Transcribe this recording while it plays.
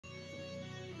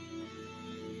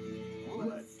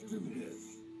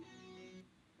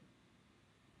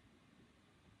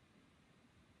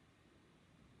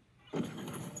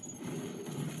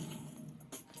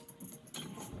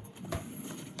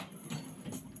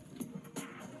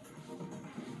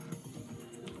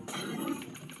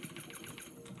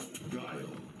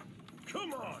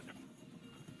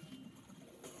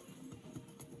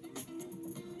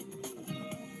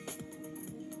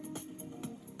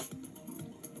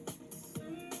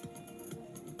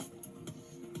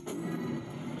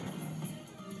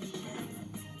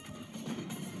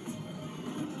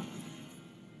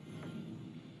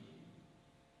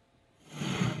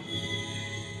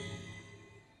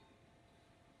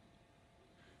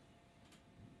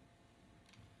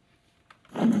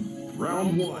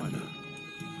Round one.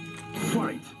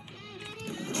 Fight.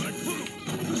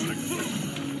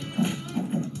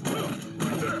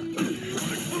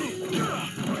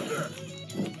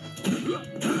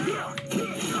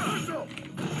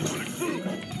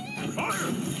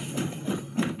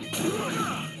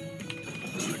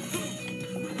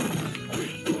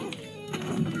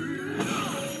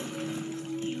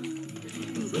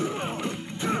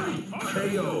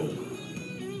 KO.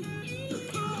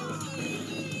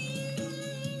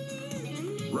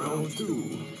 Round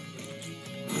two.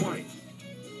 Fight.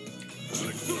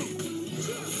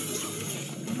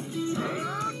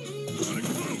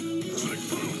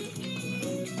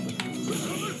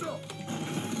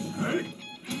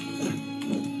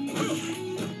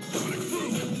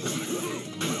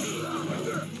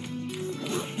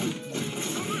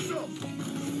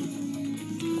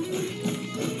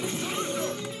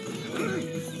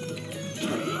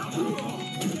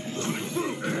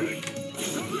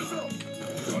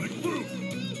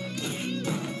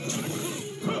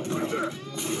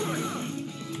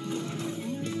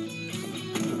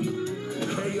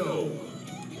 KO.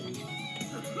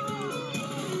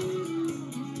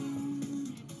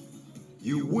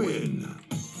 You win.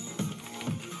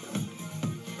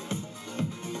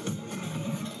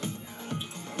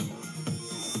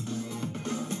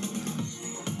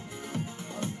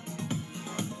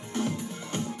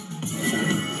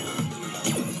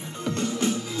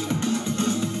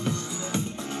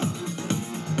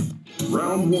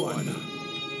 Round one.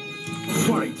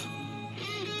 Fight.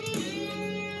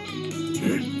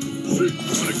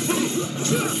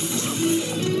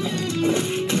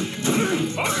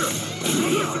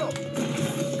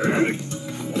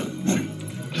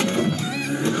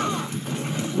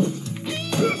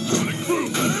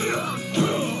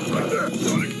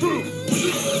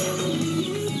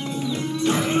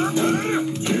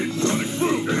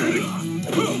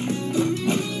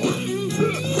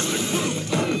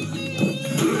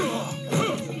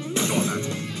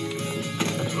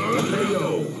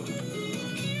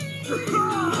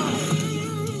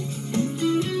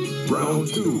 Round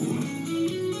two.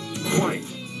 Fight.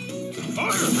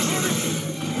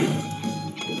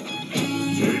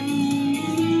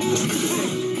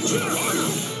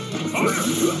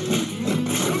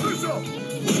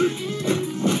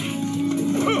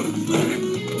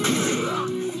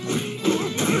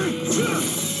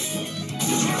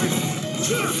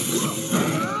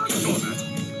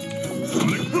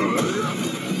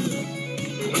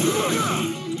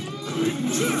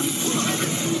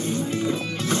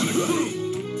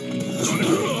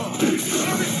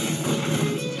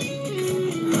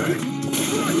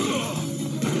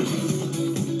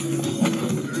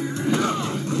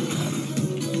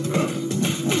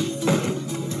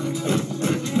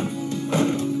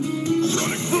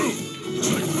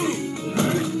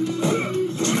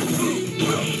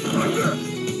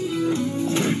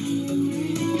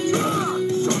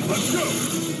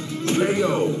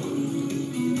 KO.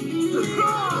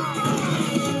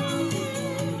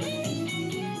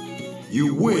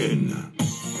 You win.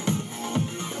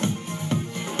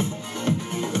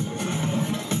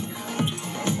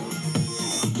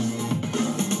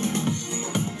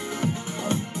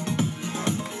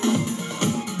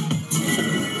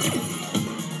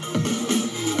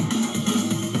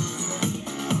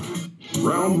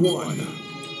 Round one.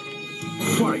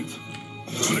 Fight.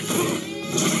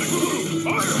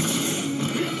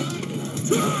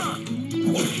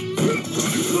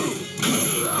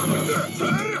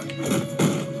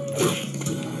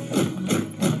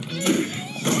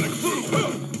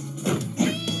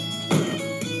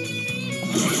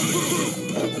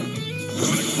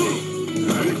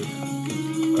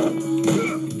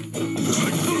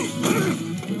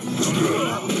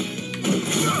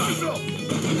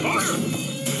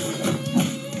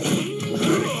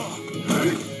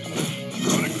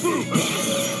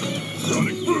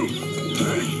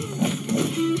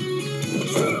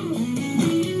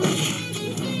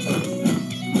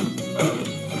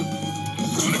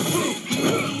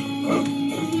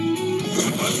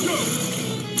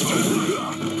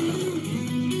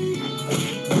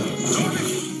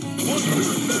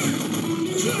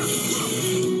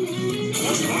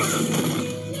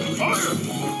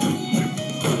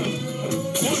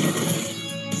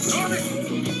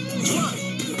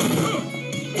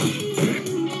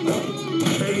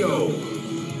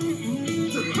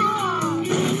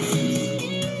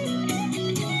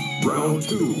 Round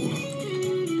two.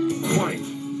 Fight.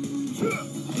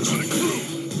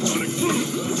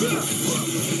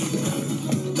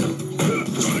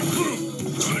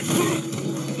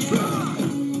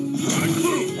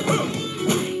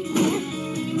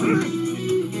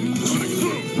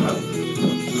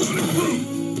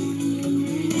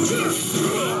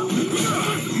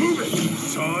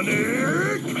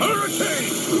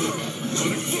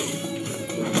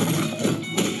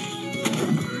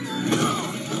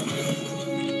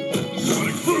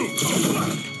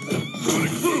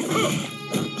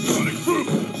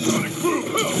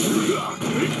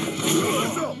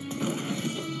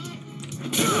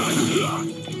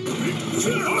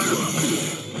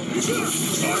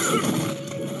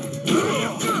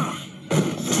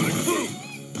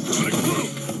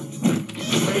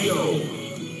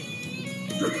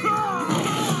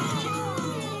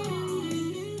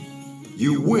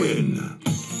 You win.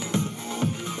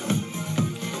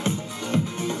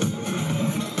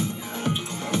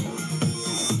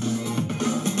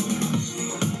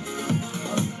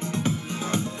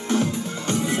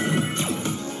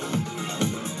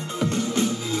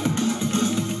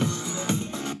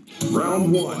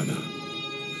 Round one.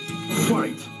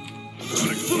 Fight.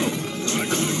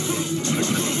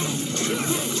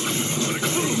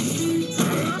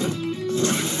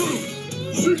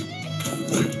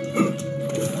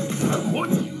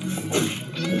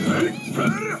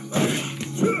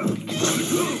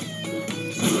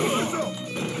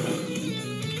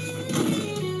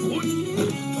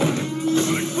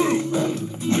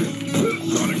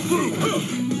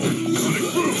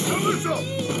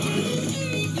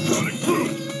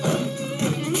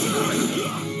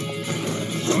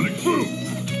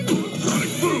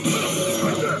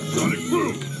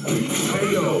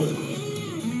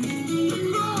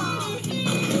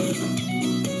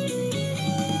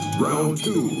 Round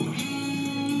two.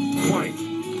 Fight.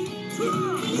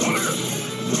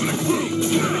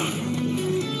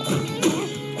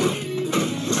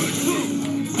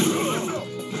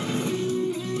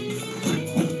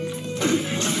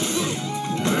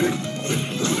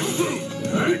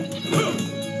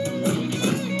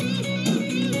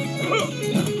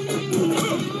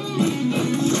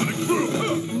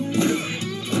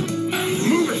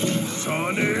 Move it,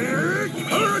 Sonic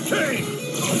Hurricane!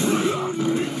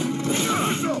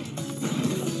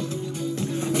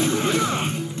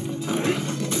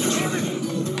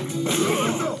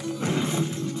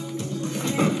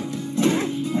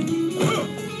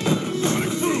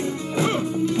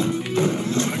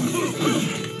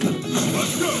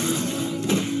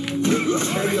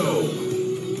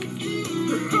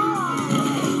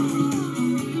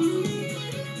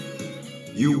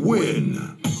 You win.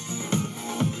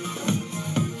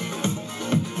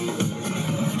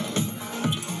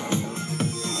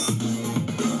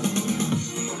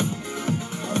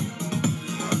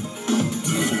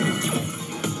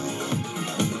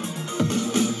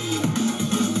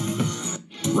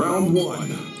 Round one.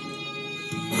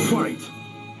 Fight.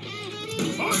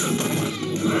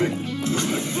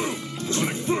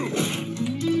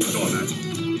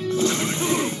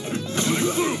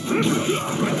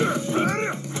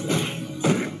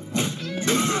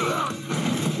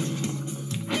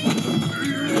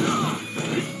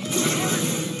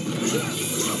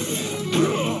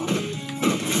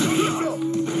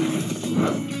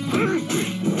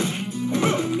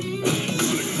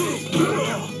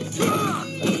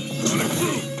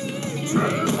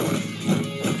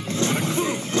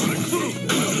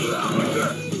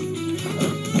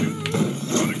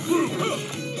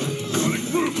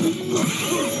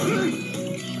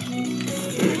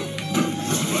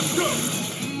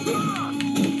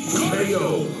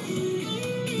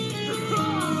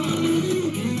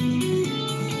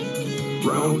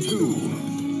 Round two.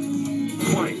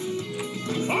 Fight.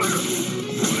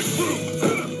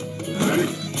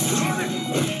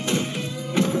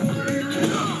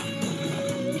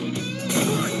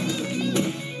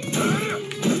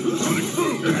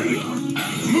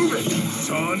 Move it,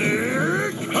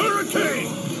 Sonic Hurricane!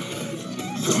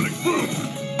 Sonic Boom!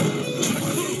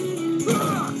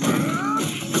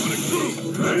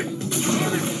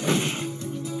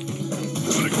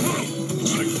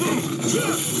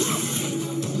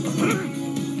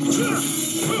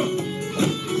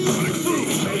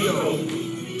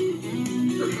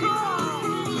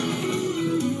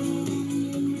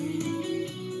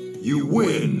 You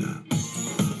win.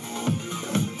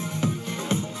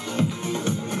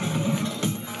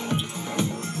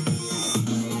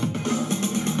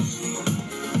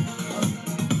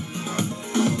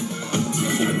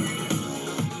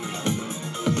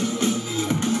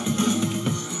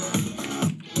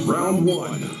 Round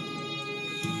one.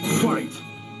 Fight.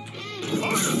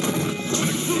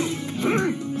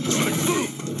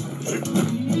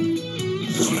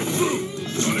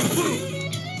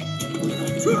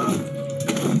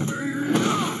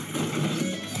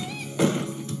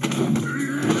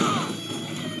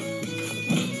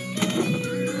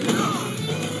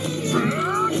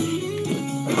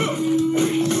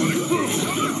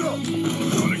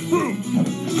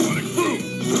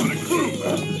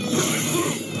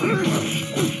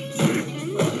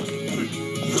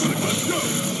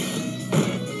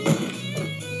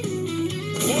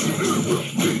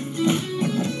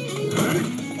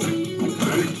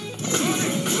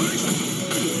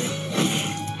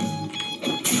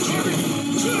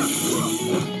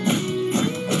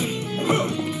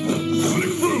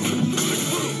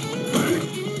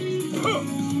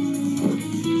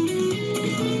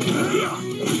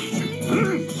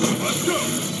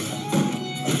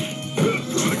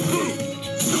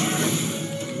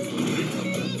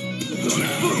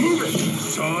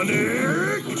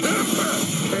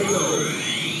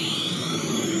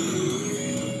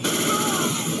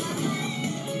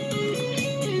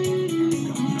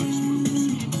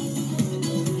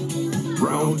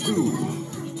 Round two.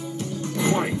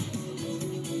 Fight.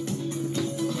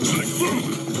 Sonic boom.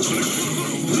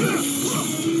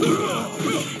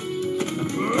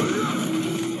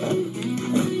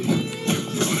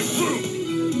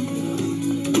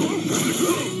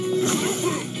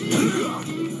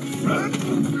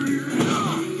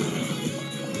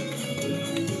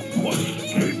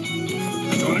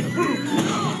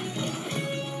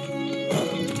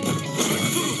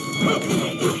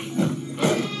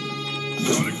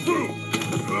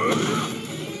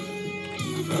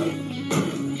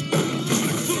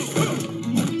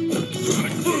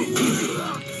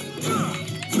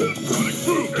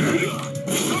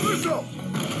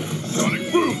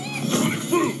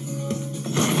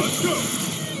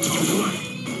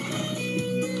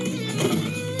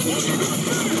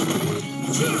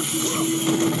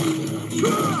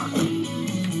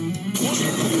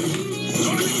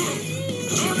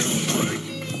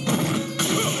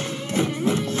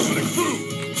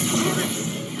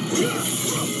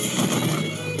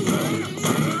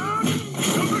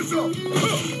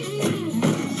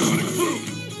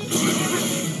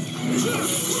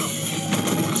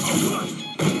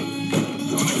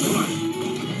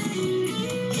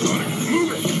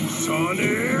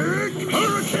 Sonic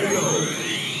Hurricane!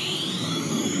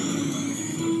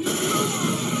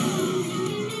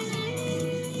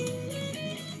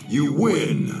 You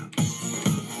win!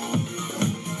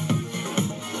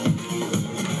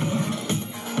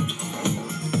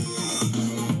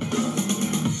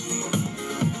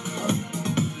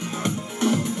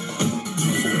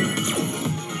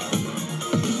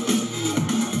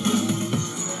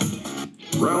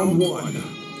 Round one.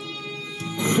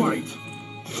 Fight!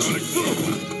 Sonic boom!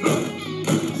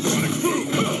 Sonic boom!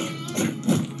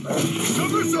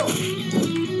 Somersault!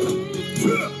 Sonic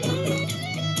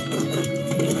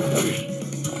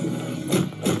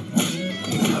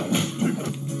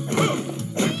boom!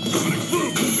 Sonic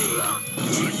boom!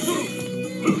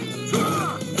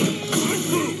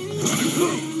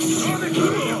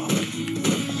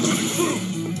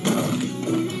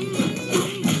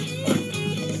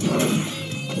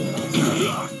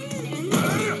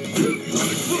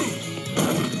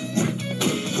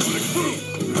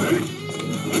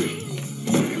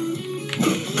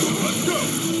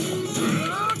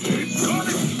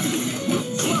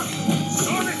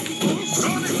 Sonic boom! Sonic boom!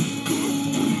 Sonic boom!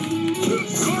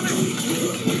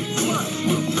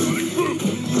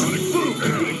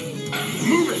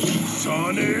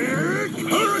 Sonic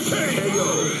Hurricane!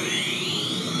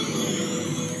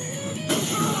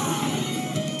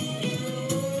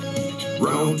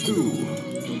 Round two.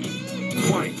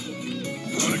 Fight!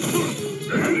 Sonic boom!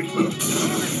 Sonic boom!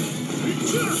 Sonic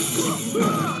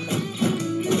boom!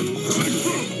 Sonic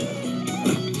boom!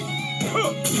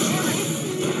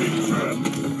 Big trap!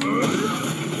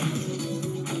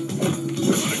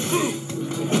 Sonic boom!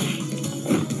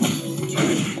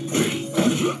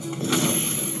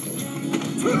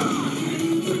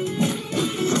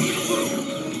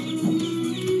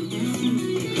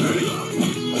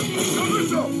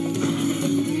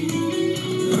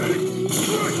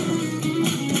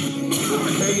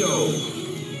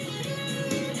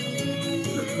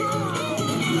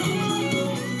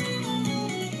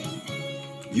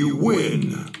 You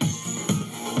win!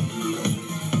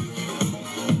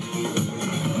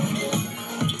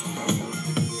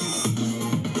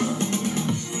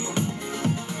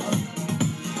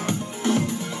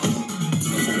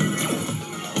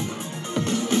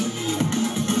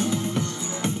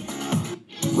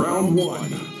 Round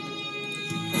one.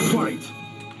 Fight!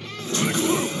 Sonic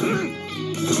boom!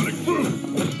 Sonic boom!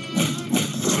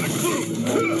 Sonic boom!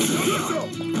 Sonic boom!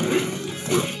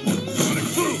 Sonic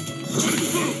boom! Sonic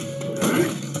boom!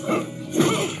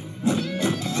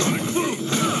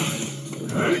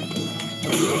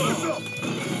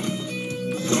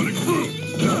 Sonic boom!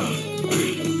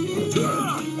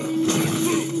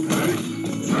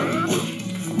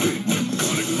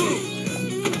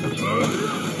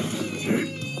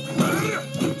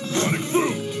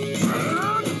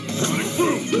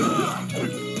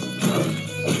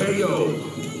 KO!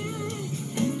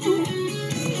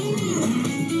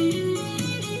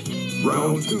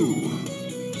 Round two.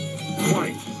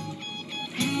 Fight!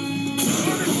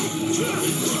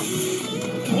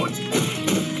 What?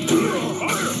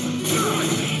 Fire!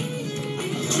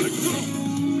 Sonic boom!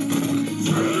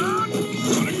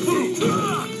 Sonic boom! Sonic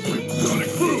boom!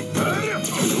 Sonic boom!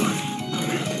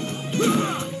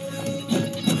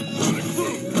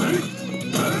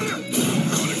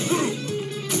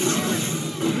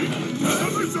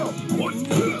 What?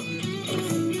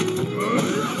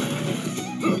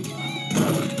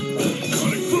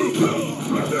 Sonic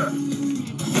boom!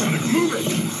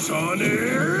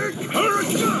 Sonic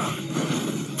Hurricane!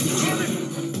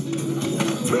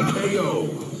 KO!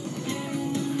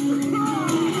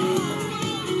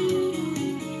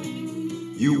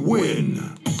 You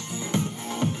win!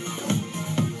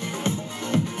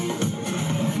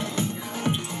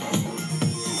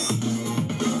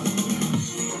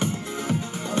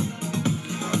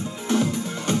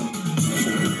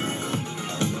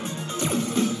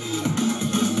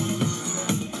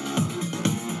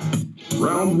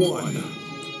 Round one.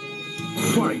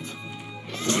 Fight!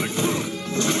 Sonic Boom!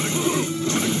 Sonic Boom!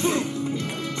 Sonic Boom!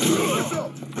 Sonic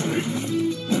Boom!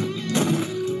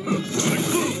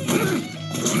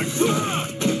 Sonic Boom! Sonic Boom!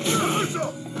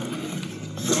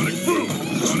 Sonic Boom!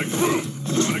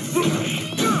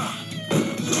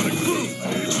 Sonic Boom!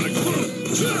 Sonic Boom!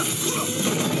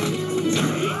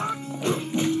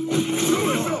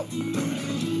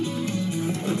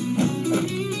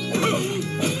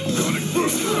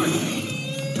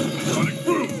 Sonic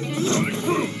Boom! Sonic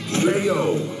Boom!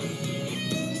 KO.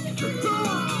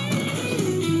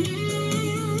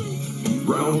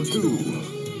 Round two.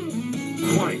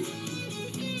 Fight.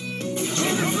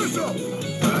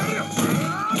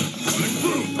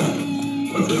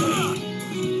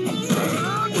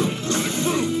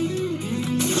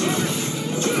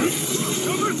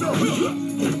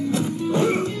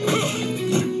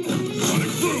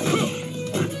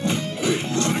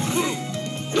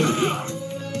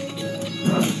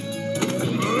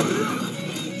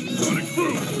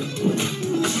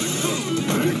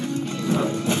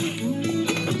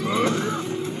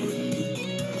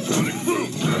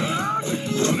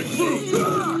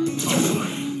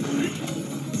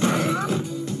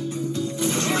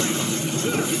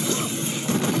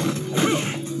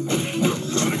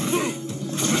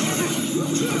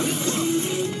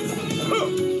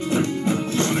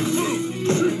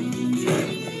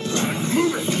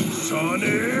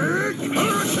 Sonic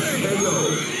Hurricane! KO.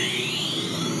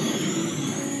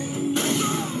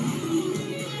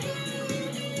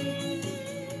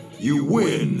 You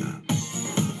win!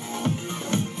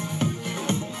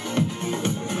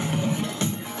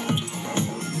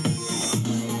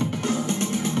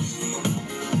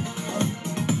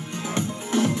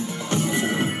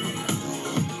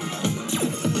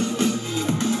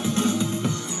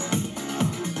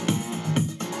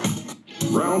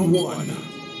 Round one.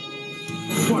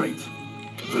 Fight!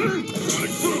 Sonic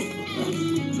Boom!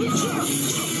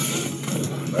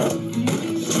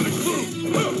 Sonic Boom!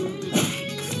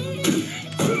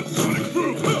 Sonic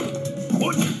Boom!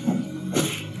 What?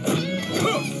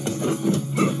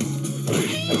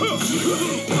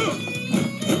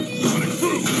 Sonic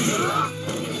Boom!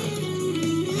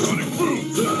 Sonic Boom!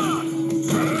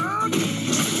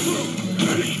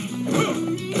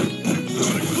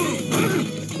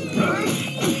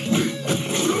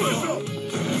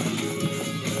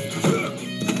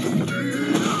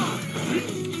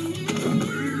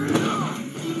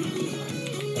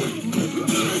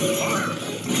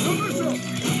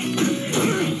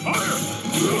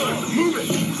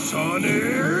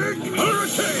 Sonic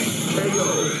Hurricane! KO!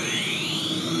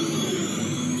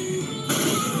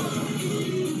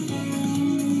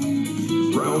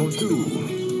 Round two.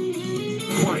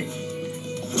 Fight!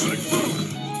 Sonic Boom!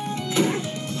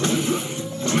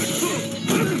 Sonic Boom!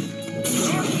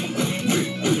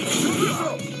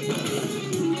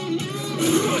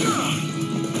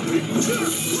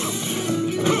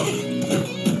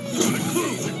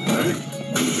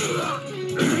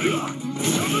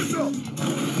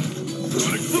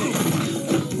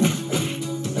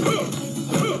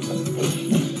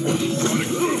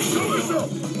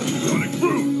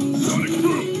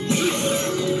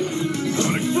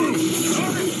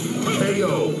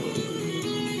 KO.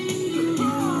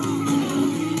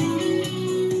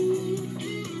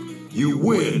 You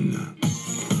win.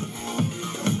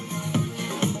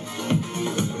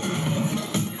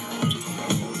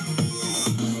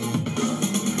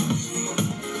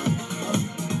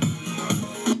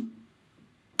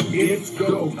 It's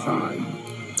go time.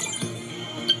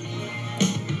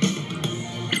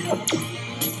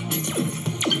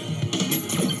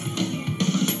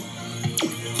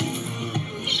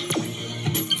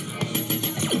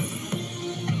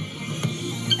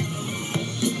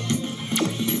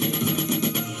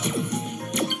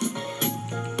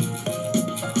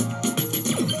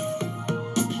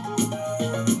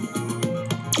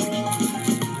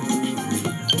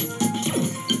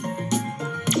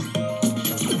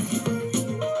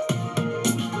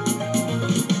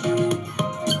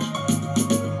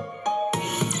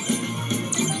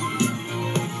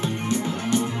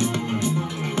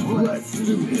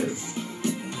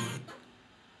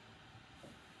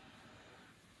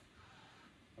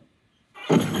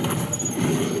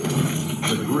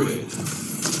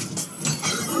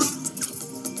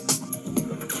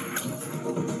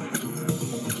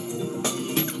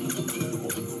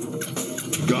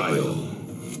 Guile.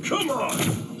 Come on!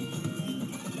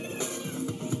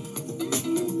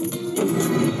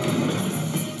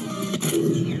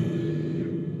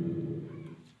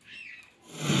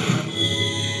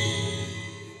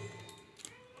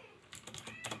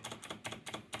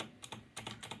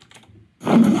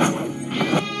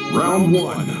 Round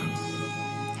one.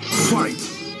 Fight!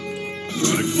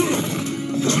 Sonic boom!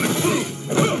 Sonic boom!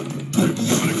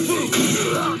 Sonic boom!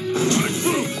 Sonic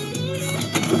boom!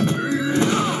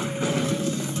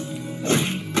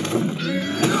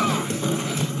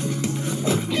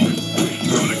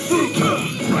 Sonic boom!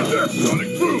 Right there!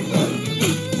 Sonic boom!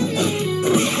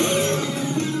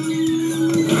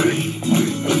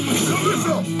 Show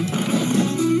yourself!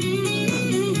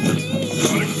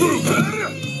 Sonic boom!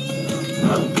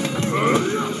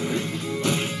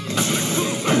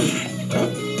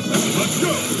 Let's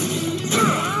go!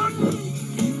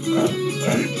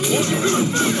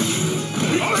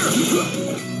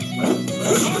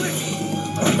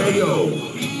 KO!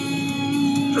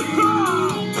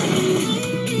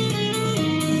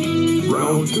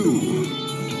 Round two.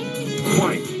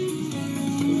 Fight!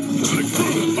 Sonic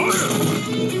boom! Fire!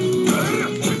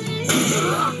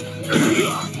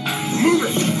 Move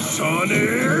it!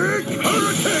 Sonic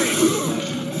Hurricane!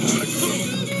 Sonic boom!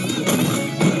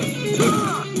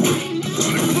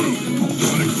 Sonic boom!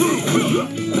 Sonic boom! Sonic boom!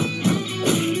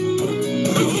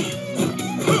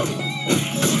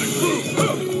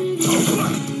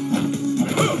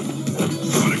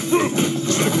 Sonic boom!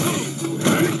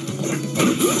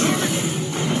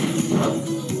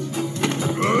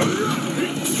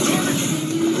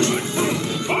 Sonic boom!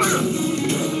 Fire!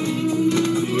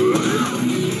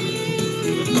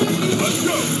 Let's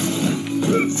go!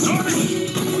 Sonic!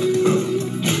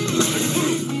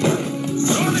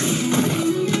 Sonic!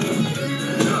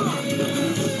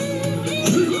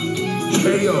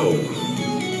 KO!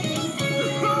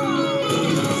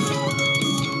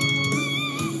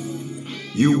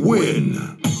 You win!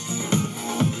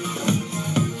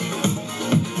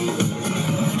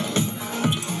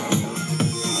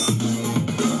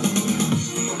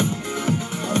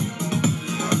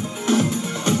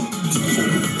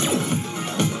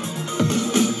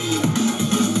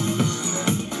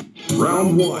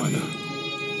 Round one.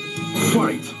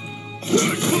 Fight!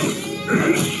 Sonic boom!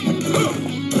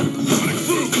 Sonic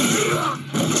boom!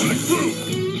 Sonic boom!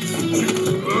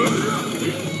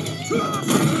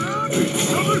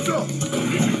 Somersault!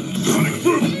 Sonic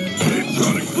boom! Sonic boom!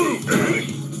 Sonic boom!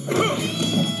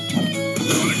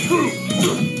 Sonic boom!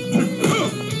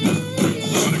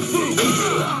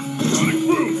 Sonic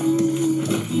boom!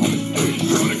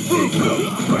 Sonic boom!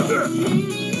 Right there!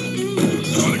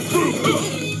 Sonic boom!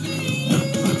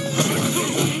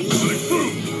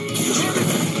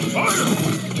 Fire!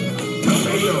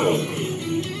 KO!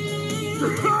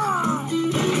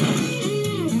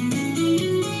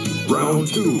 Round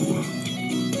two.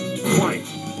 Fight!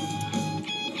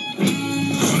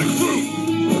 Sonic boom!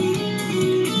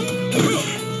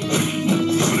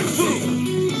 Sonic boom!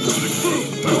 Sonic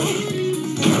boom!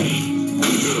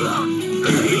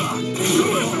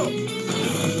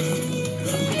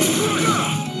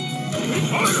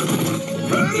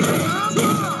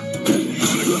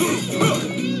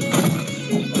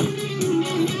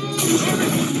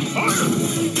 Fire!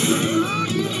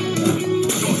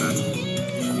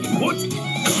 What?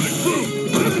 Sonic boom!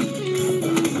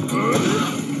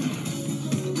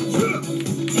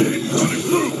 Sonic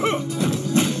boom!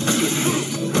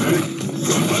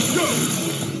 Let's go!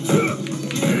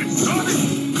 Sonic! Sonic!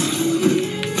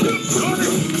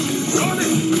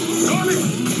 Sonic!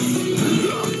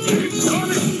 Sonic!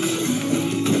 Sonic!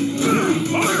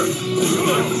 Fire!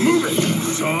 Move it!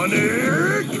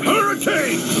 Sonic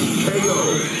Hurricane! KO!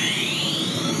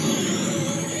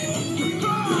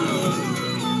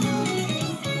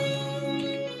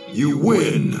 You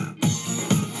win!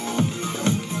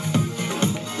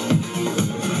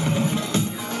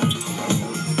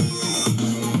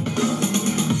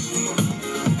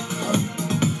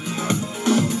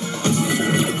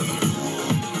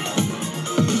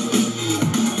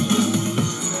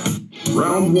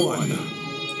 Round one.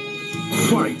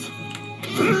 Fight!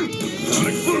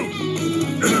 Sonic boom!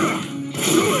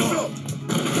 Sonic boom!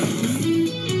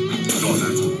 Sonic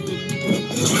boom!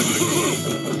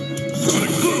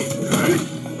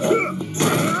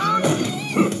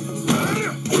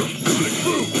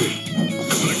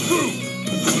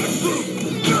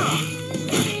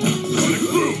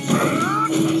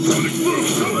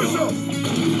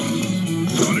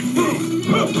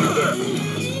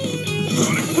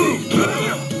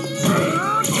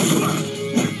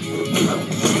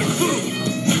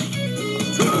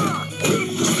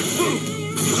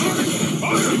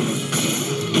 Fire!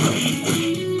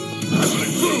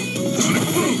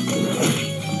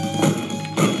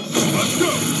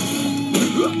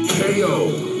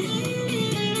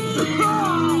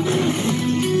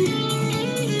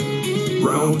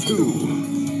 Round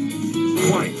 2.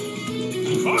 Fight!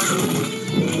 Fire!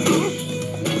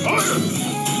 Fire!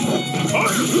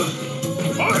 Fire!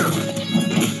 Fire!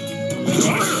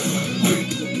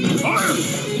 Fire!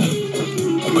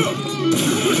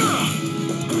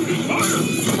 Fire!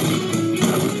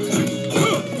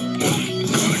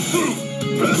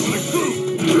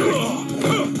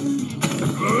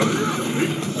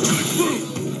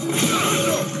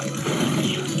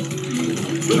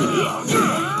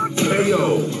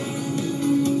 KO.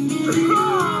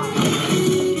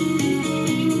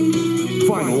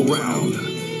 Final round.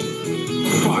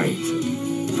 Fight.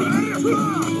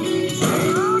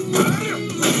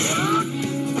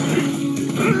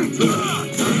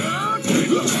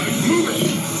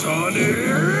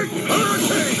 Sonic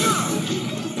Hurricane!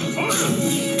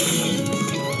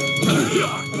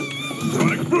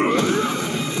 Sonic Boom!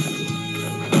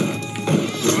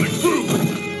 Sonic Boom!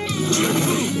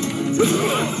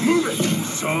 Move it!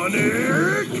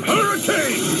 Sonic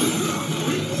Hurricane!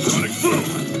 Sonic Boom!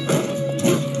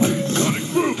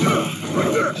 Sonic Boom!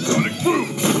 Right there! Sonic Boom!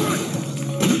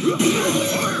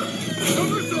 Fire!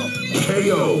 Cover yourself!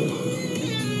 KO!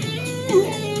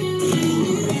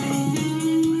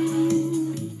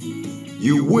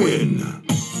 You win!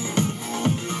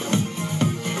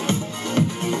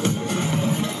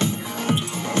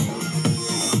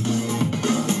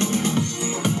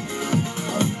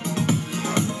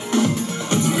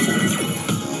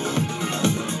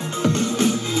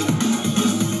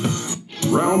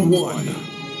 Round 1.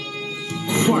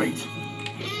 Fight!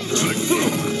 Sonic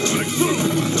Boom! Sonic Boom!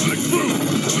 Sonic Boom!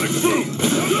 Sonic Boom!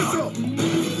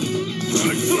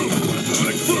 Sonic Boom!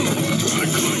 Sonic Boom!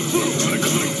 Sonic Boom! Sonic Boom! Sonic Boom!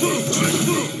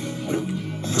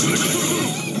 Sonic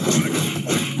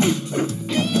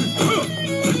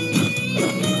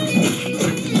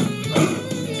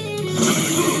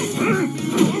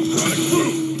Boom! Sonic Boom!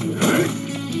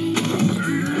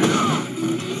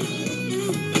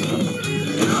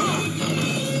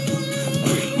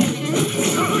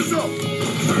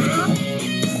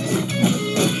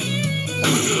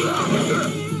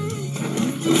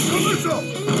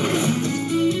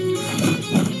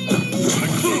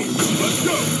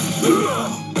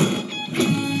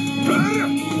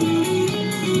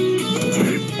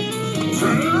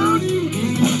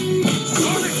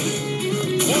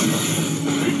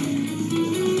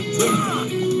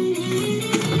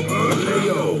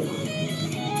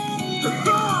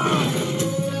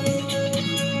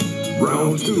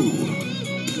 Round 2.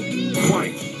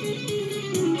 Fight!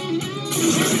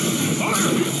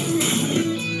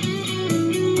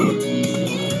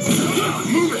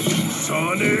 Move it!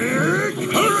 Sonic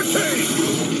Hurricane!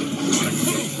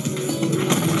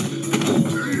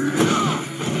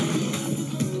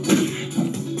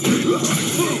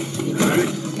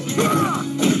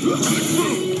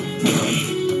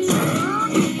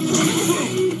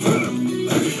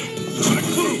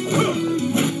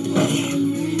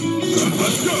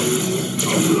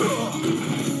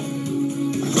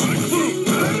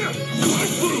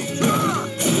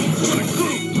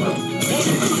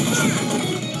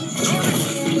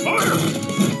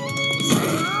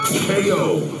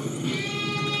 KO.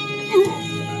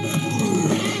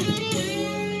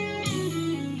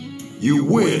 You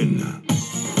win.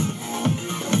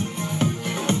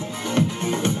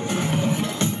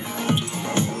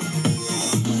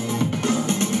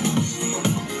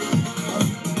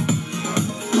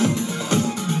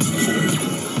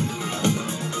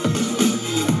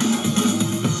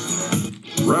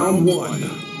 Round 1.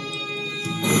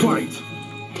 Fight.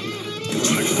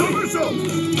 Stop yourself.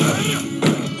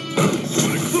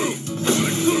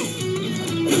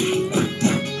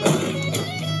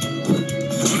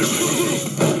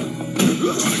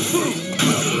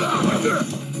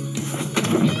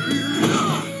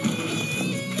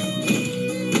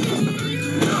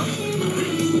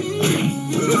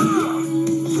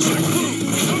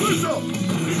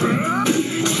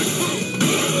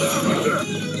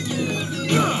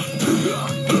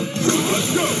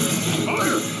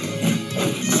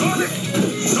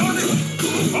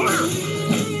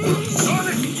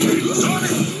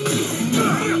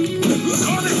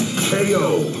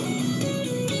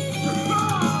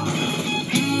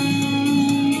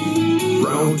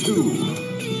 Round 2.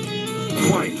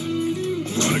 Fight.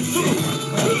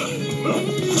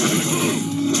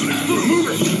 Move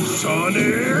it. Sonic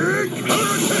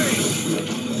Hurricane.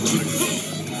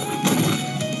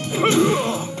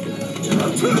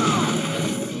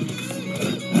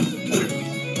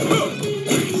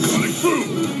 Sonic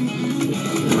Boom.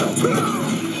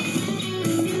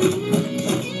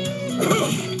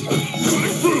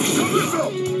 Sonic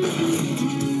Boom.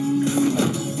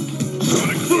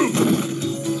 Sonic Boom.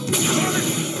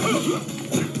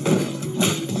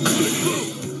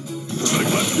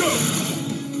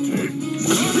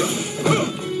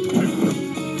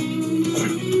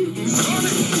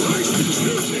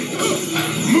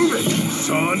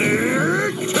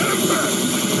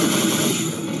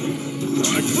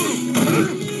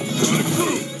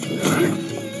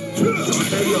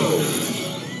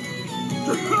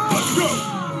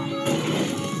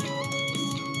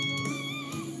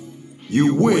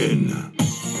 You win!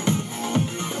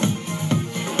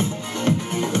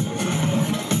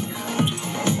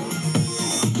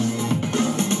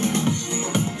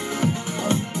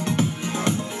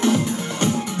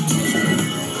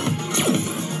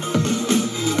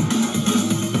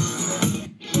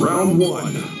 Round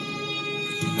one.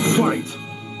 Fight!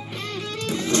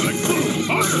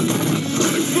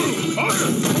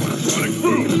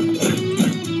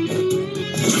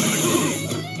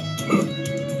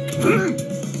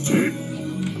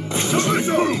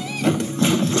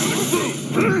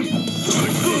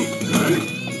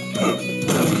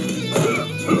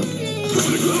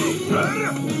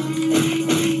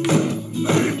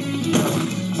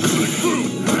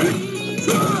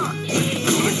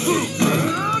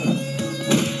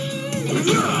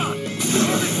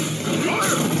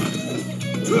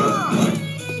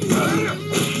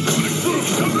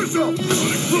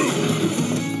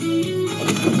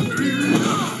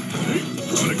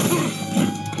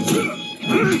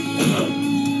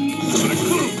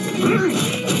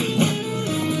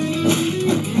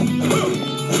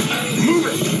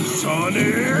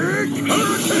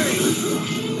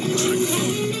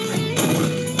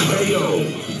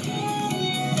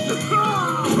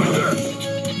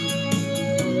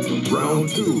 Round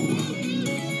two.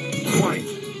 Fight!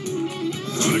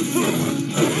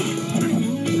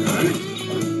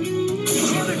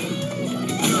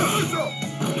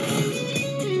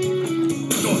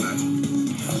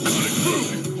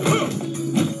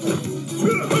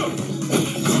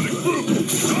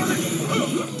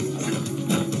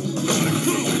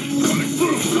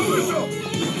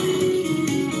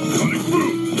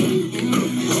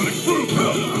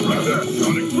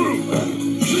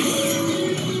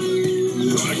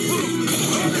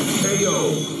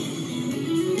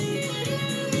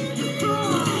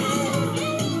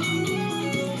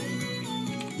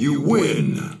 You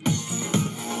win!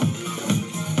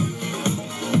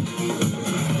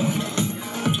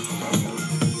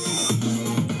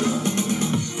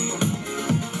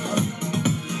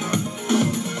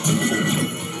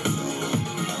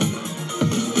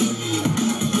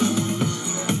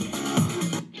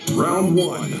 Round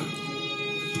one.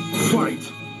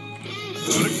 Fight!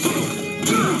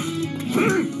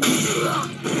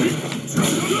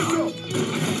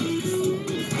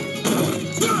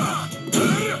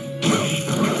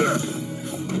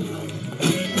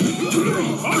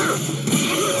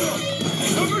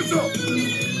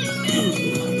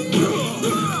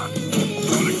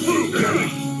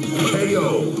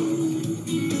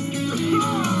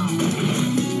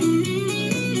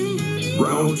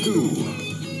 Round two.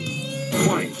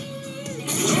 Fight!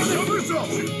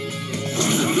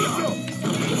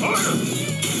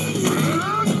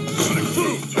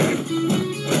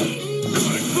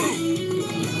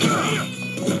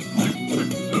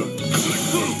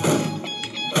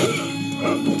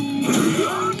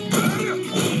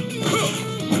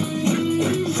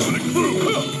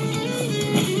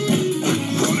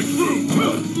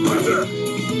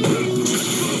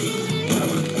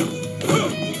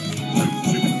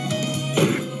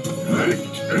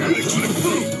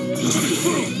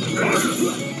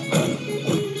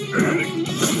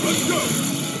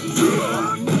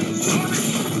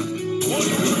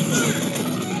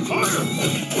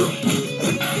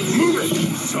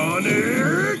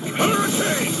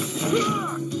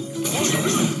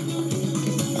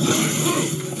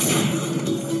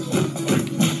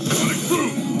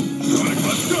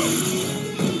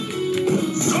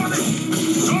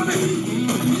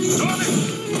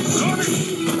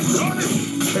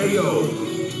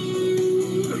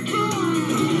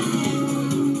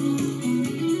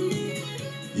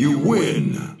 You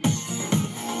win!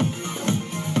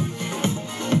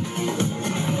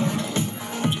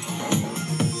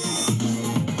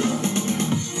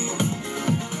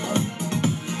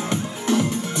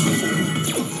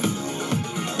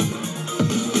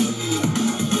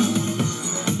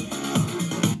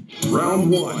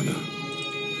 Round one.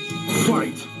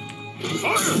 Fight!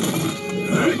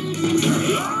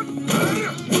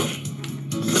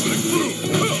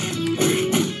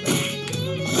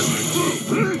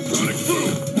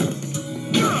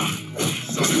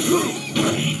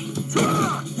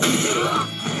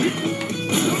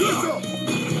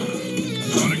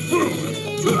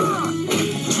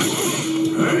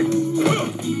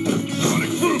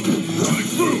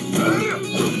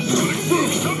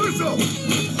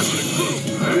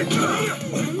 Hey!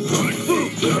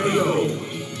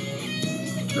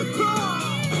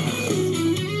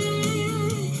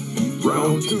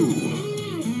 Round 2.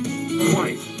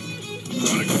 Fight.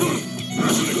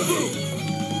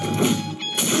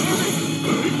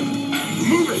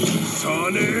 Move it,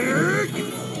 Sonic!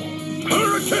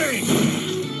 Hurricane!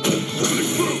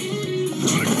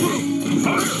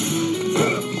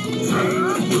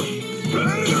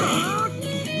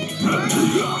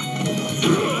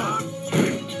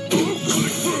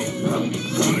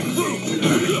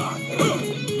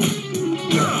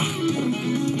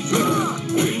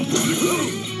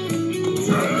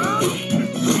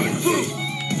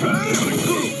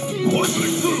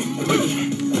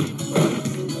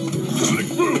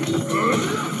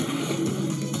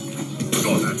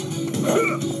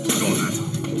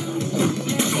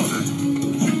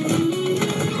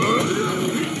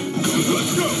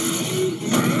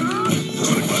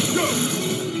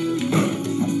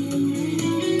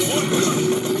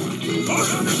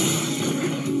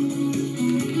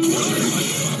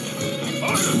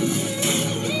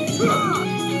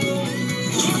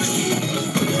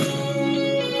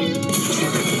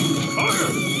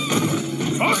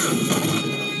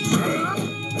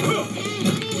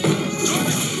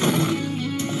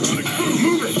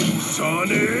 Move it,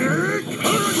 Sonic!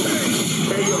 Hurricane!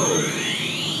 KO!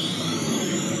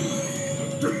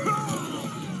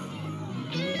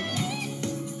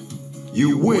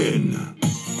 You win!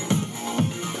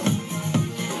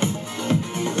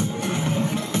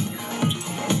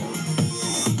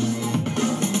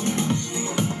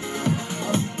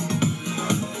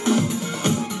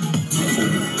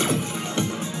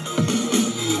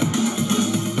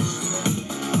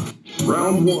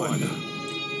 Round 1.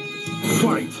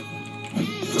 Fight!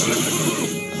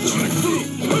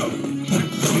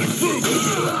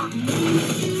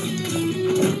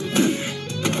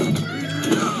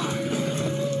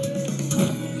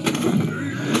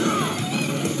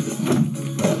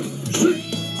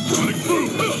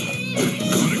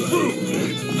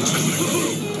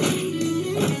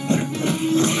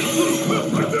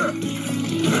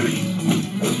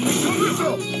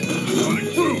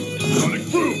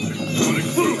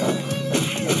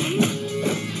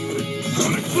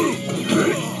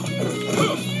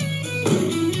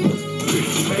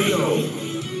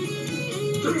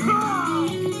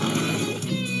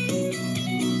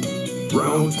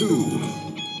 Round 2.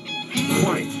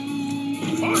 Fight!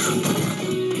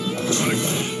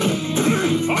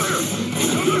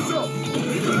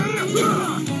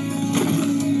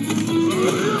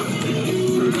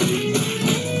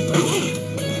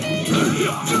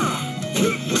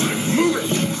 Move it,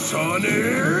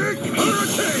 Sonic!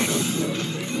 Hurricane!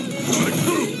 Sonic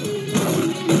boom!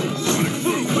 Sonic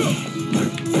boom!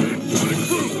 Sonic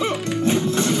boom!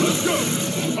 Let's go!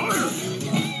 Fire!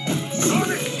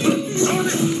 Sonic!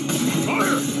 Sonic!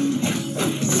 Fire!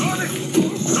 Sonic!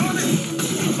 Sonic!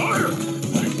 Fire!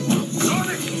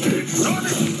 Sonic!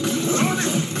 Sonic! Sonic!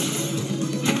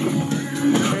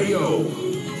 KO!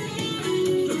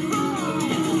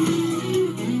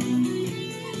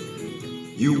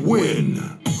 You win!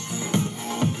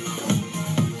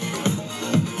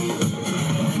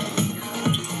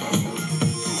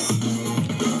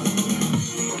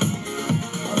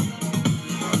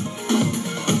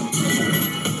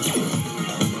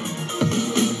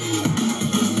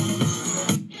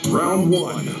 Round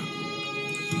 1.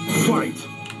 Fight!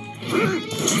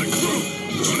 Sonic boom!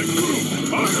 Sonic boom!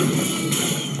 Fire!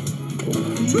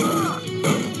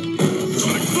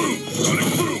 Sonic boom! Sonic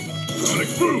boom! Sonic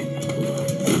boom!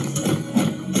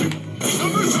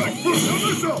 Sonic boom!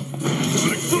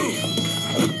 Sonic boom!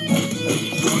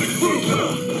 Sonic boom!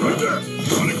 Right there!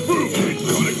 Sonic boom!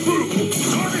 Sonic boom!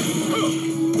 Sonic boom!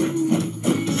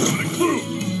 Sonic boom!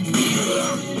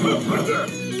 Right there!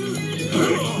 Sonic boom!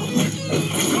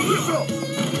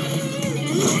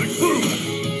 Sonic boom!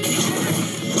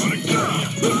 Sonic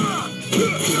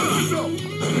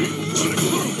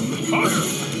boom! Fire!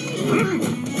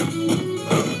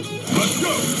 Let's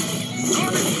go!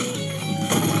 Sonic!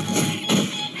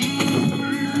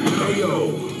 KO!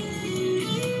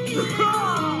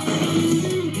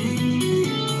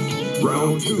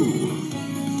 Round 2.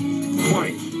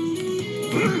 Fight!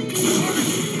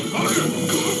 Fire!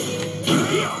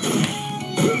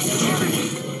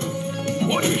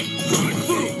 What? Sonic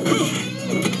boom!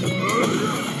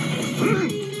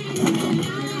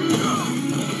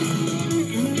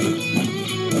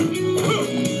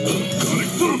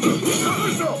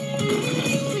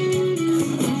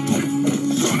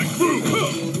 Sonic boom! Sonic boom!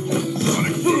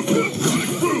 Sonic boom!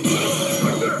 Sonic boom!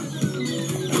 Right there!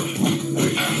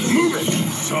 Move it!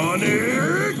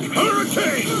 Sonic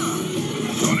Hurricane!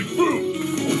 Sonic boom!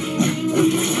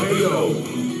 KO!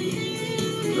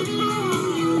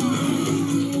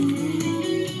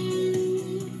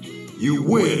 You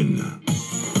win!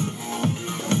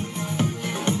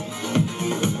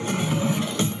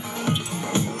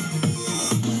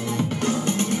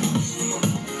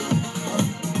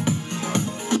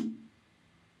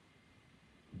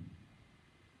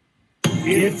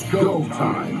 It's go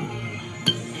time!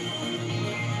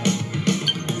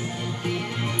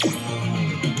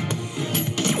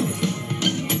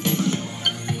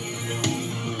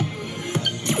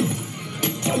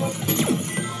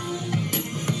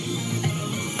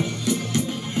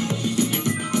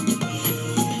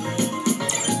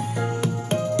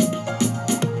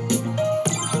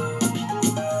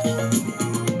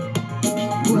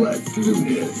 Let's do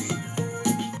this!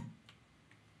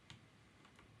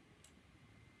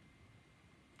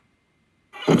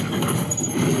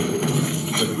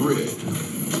 The grid.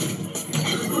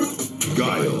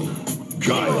 Guile.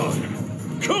 Guile.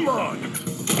 Come on!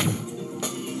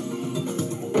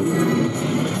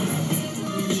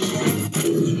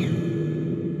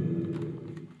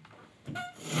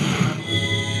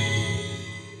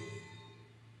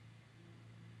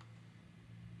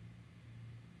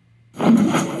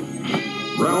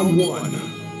 Round one.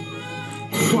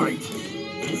 Fight!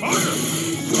 Fire!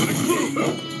 Sonic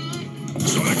boom!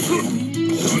 Sonic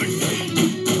boom! Sonic boom!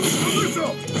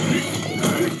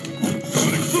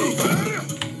 Sonic boom! Sonic boom!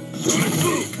 Sonic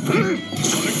boom!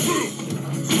 Sonic boom! Sonic boom!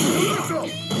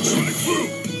 Sonic boom! Sonic boom!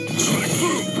 Sonic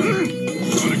boom!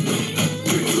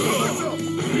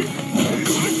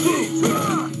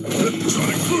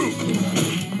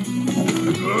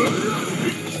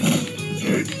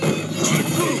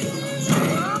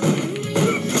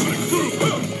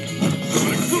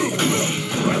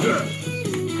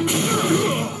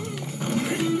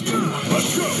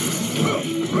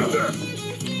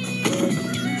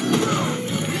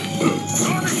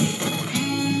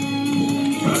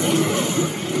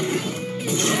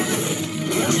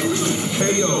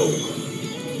 KO.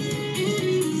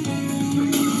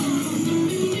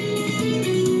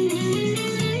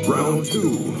 Round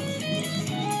two.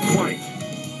 Fight.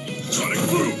 Sonic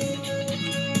boom.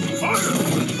 Fire.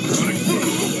 Sonic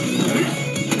boom.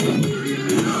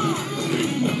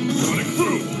 Sonic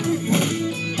boom.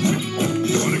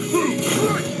 Sonic boom.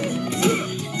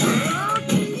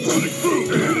 Sonic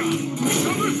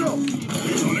boom.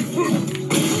 Sonic boom.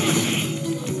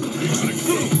 Sonic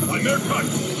boom. On their cut.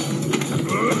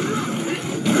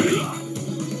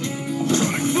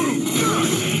 Sonic boom.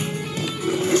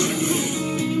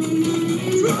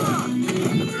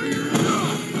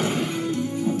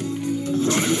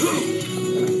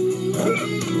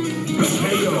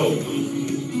 KO.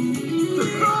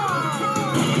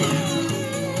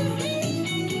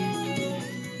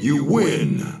 You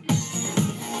win.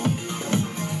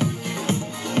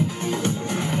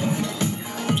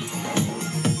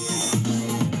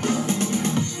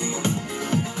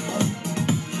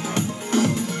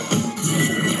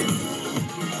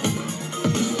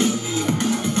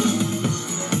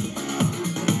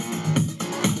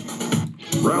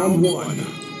 Round one.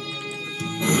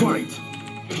 Fight!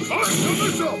 Fire the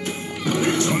missile!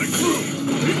 Sonic boom!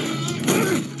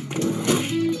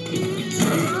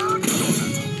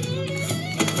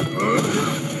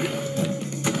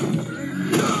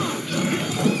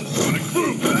 Sonic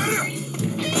boom!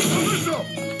 The missile!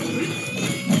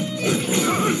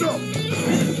 The missile!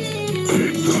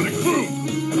 Sonic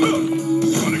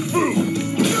boom! Sonic boom! Sonic boom!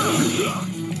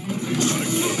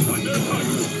 On their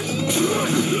height!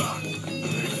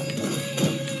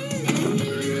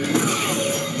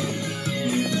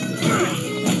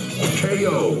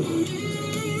 KO.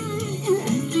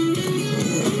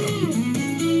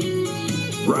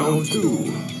 Round two.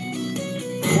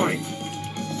 Fight.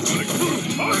 Sonic boom.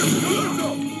 Fire. Sonic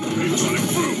boom.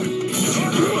 Sonic boom.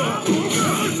 Sonic boom.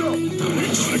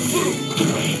 Sonic boom. Sonic boom.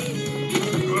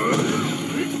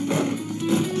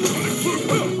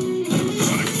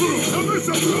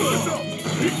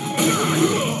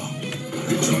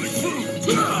 Sonic boom.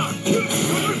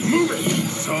 Move it.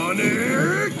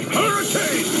 Sonic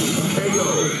Hurricane.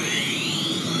 KO.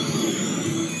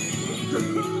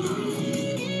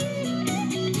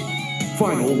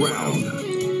 Final round.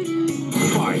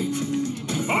 Fight.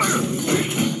 Fire.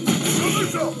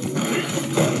 Somersault.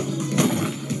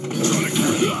 Sonic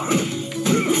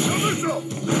Somersault.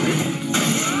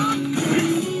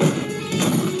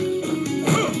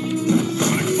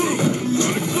 Sonic boom.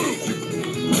 Sonic boom. Sonic boom.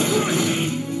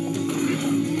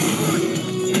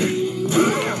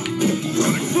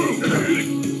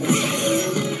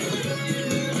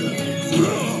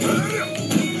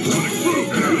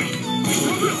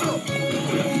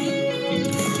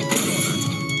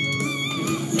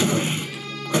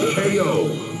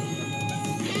 KO.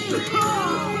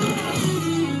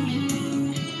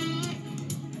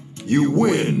 You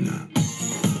win.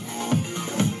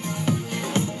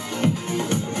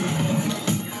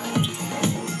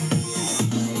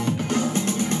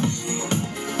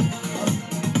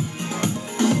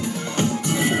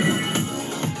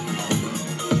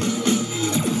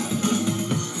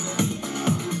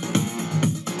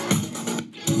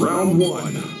 Round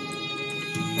one.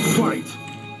 Fight.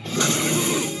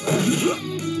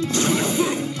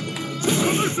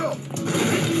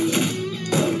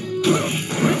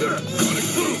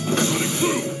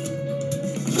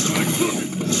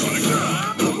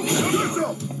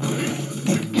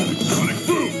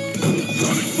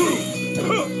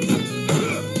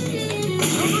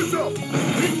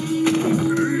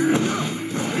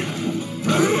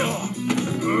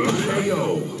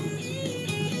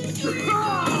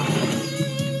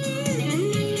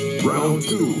 Round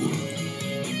two.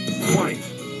 Fight.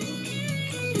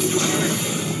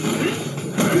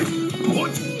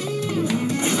 What?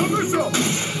 Somersault.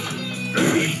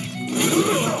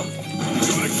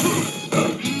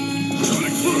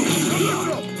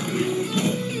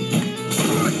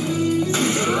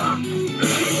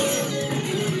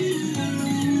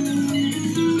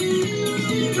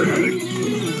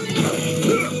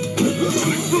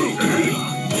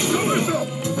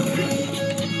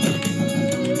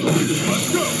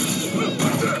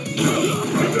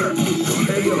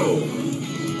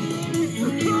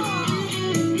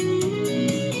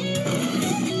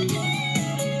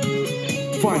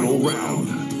 Final round.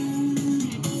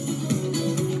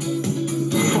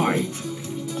 Fight.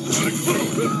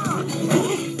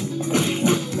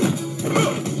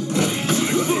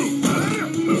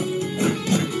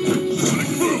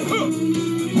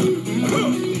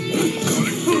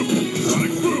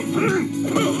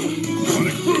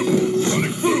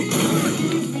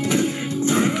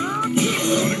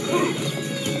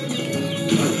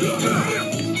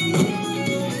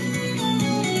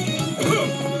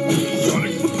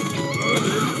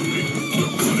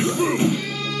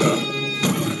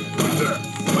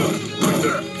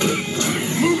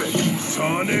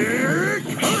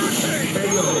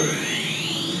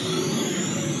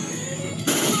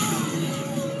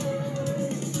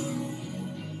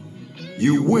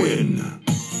 You win.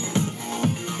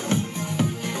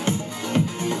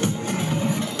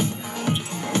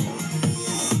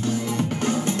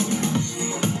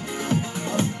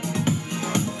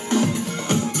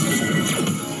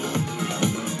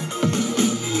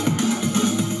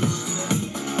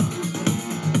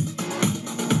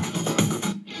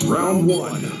 Round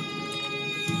one.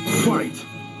 Fight.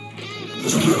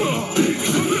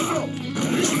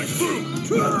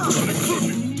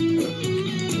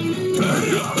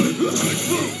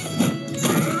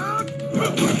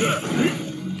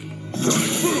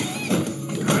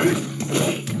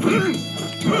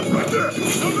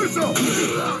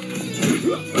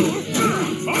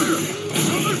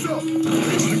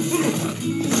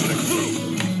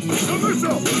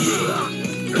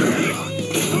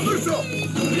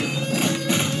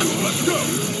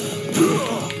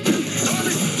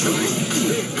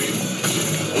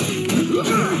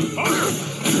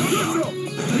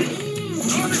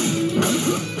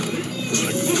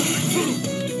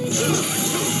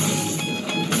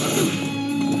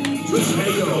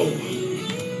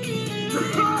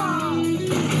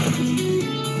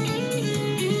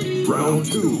 Round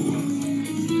two.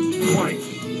 Fight.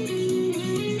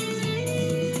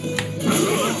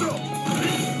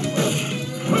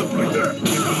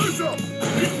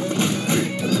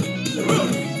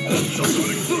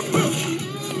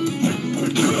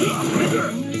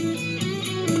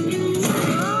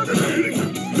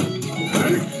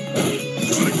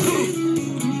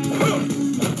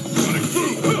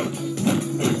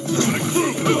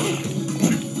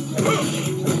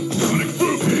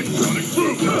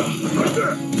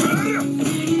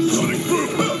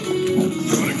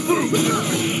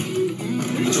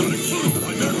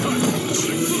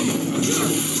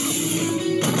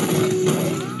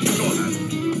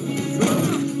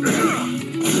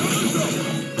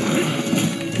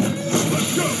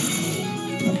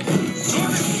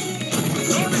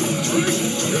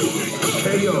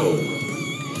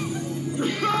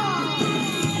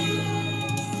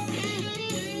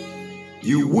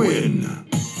 You win.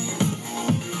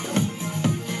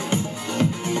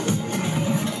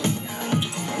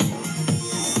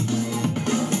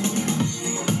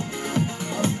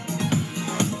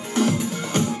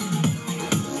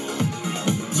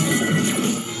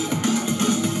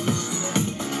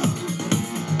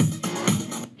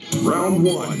 Round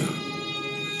one.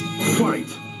 Fight.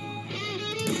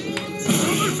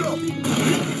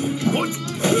 What?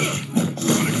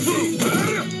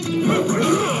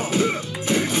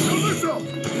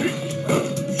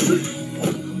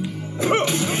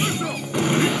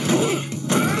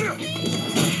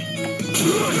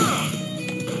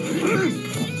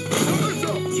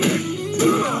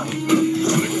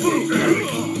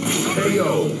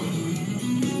 KO.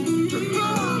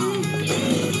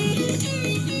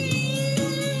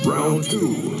 Round 2.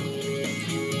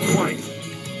 Fight.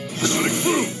 Sonic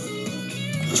boom.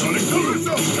 Sonic boom.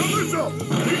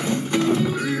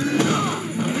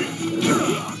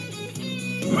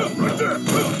 Right there.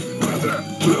 Right there.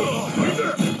 Right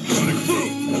there. Sonic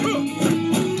boom.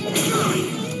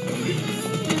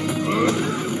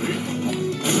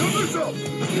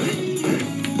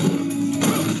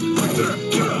 Right there.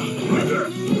 Right there.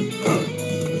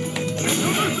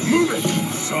 Move it.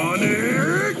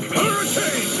 Sonic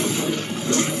Hurricane.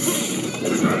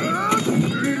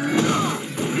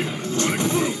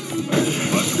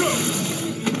 Let's go!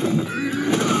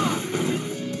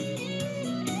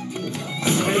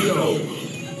 KO!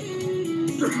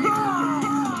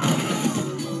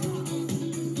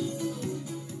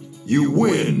 You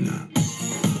win!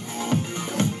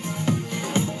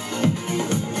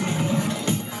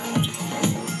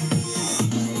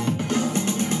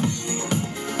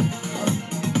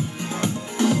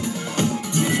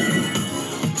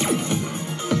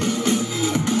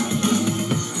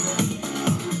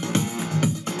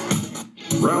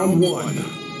 Round 1.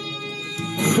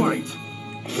 Fight!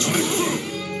 Sonic boom!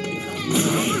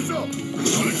 Sonic boom!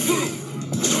 Sonic boom!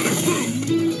 Sonic boom!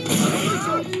 Sonic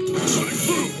boom! Sonic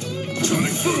boom!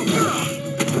 Sonic boom!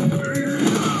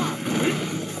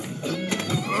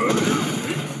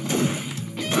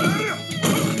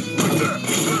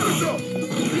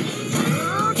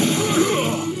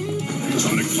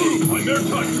 I'm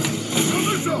airtight!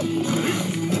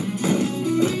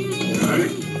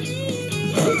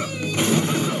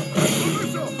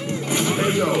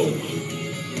 KO.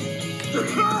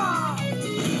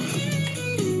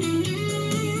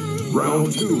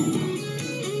 Round 2.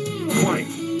 Fight.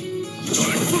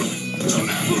 Sonic boom.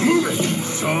 Sonic boom. Move it.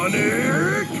 Sonic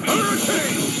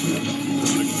Hurricane.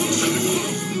 Sonic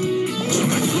boom.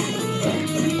 Sonic boom.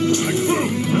 Sonic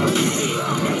boom.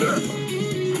 Right there.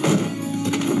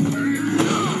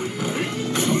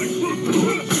 Sonic boom.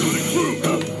 Sonic boom.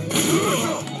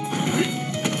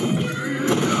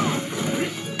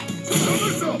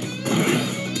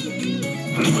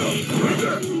 Right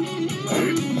there.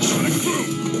 Sonic boom.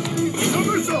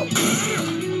 Somersault.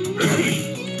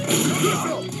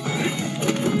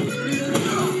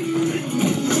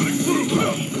 Sonic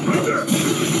boom. Right there.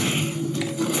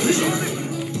 Sonic.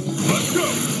 Let's go.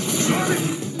 Sonic.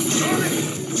 Sonic.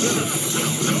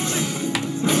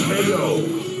 KO.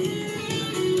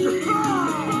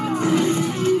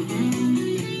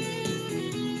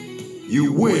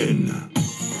 You win.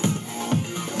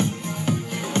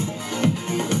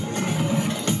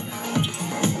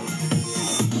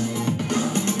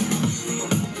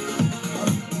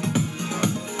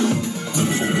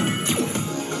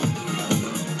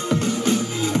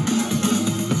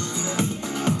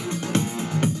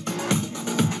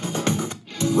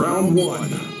 Round 1.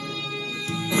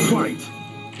 Fight!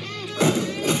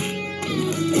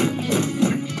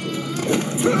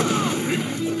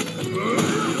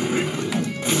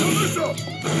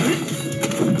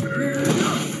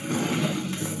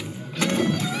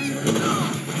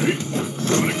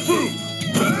 Sonic boom!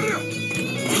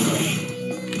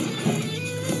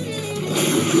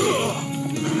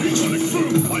 Sonic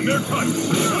boom! I'm airtight!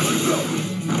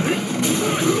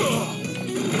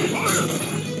 Fire!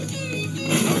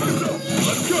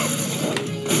 Let's go!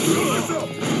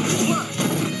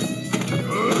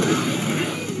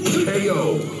 KO!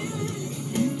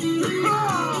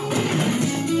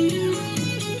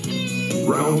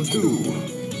 Round 2.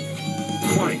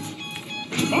 Fight!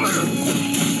 Fire!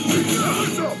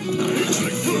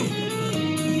 Sonic boom!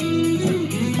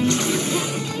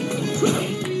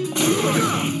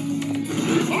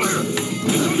 Fire! Fire!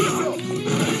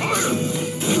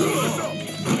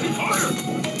 Fire!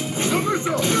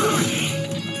 Somersault!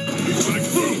 Sonic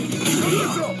boom!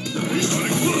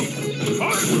 Sonic boom!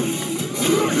 Fire!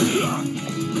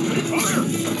 Fire!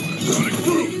 Sonic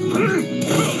boom!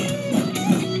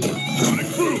 Sonic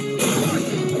boom!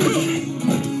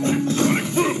 Sonic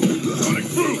boom! Sonic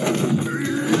boom!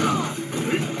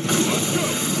 Let's go!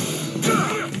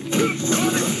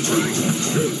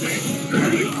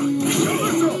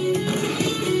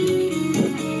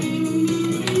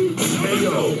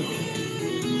 KO!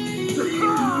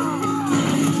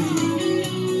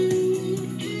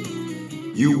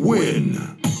 You win!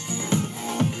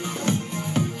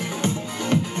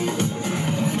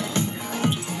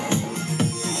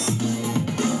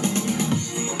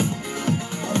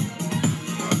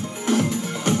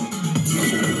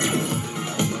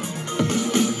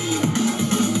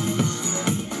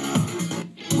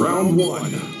 Round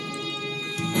one.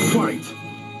 Fight!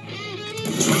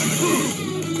 Sonic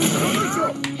Boom! Sonic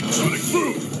Boom! Sonic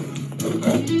Boom!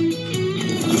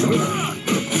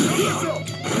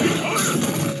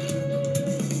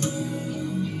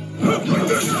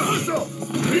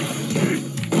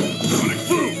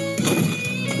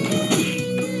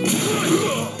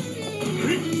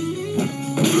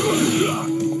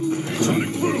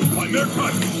 Sonic Boom! I'm their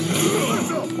cut!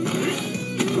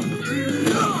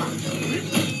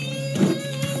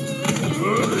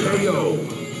 KO!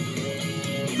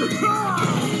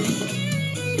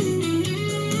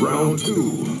 Round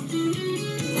two.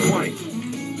 Fight!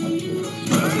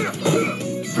 Sonic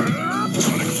Boom!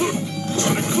 Sonic Boom!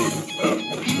 Sonic Boom!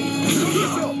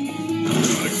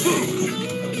 Sonic Boom! Sonic Boom!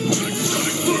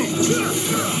 Sonic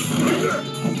Boom!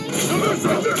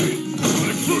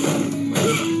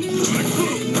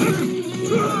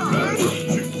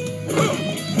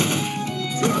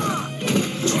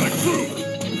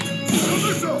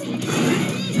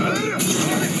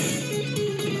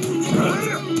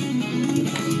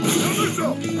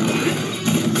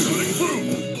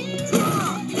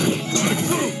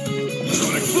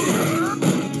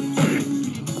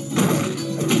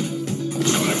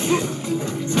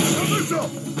 Sonic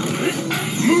Boom!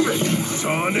 Move it!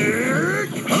 Sonic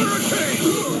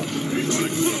Hurricane!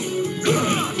 Sonic Boom!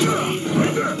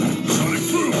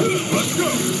 Sonic Boom! Let's go!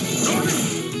 Sonic!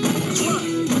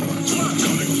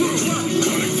 Sonic Boom!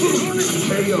 Sonic Boom!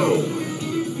 KO!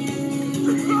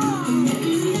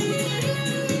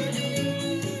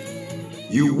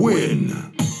 You win!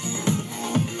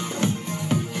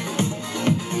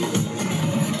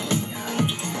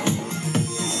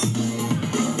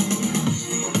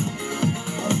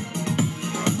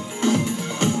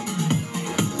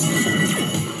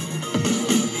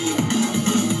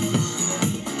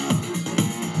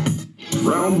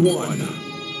 Round one.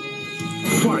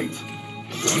 Fight!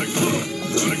 Sonic Boom!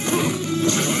 Sonic Boom!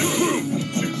 Sonic Boom!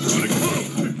 Sonic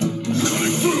Boom!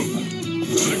 Sonic Boom!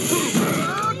 Sonic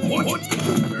Boom! What?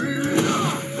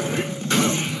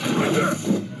 Right there!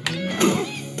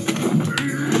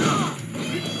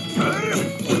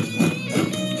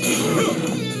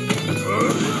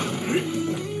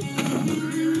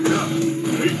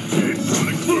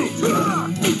 Sonic Boom!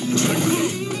 Sonic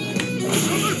Boom!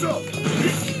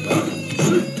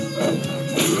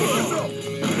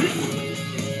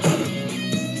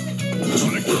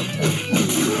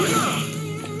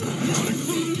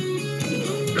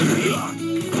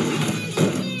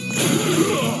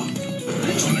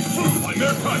 Sonic Boom! I'm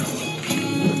their cut!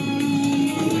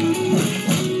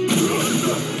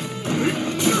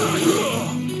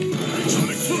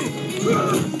 Sonic Boom!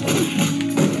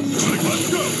 Sonic,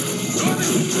 let's go! Sonic!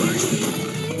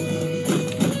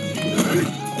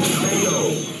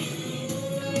 KO!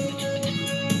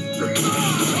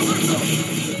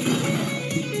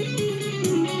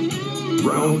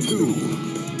 Round two.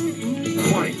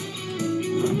 Fight!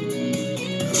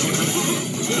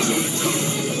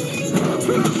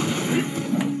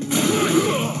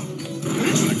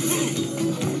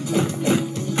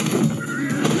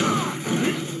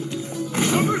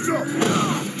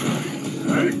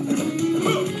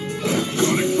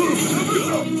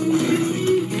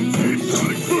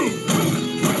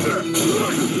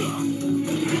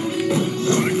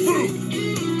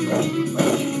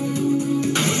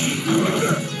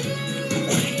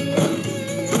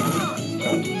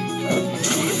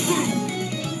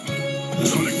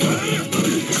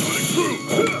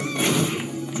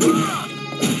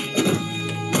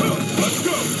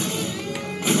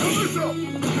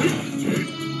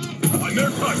 I'm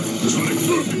their cut! Sonic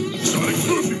Boom! Sonic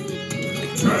Boom!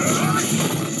 Sonic!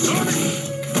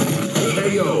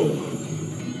 KO!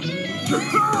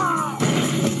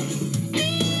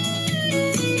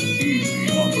 Easy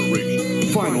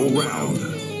operation. Final round.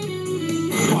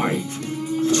 Fight!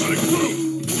 Sonic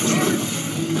Boom! Sonic!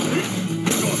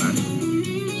 Saw that!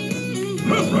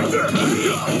 Right there!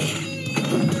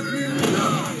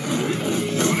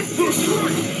 Sonic Boom!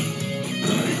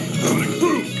 Sonic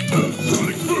Boom!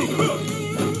 Sonic Boom!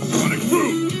 Sonic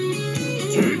Boom!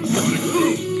 Sonic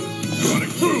Boom!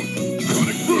 Sonic Boom!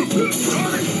 Sonic Boom!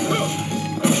 Sonic!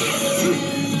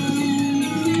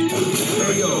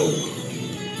 KO!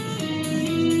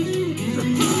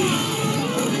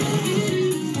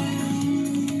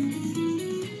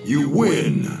 You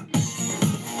win!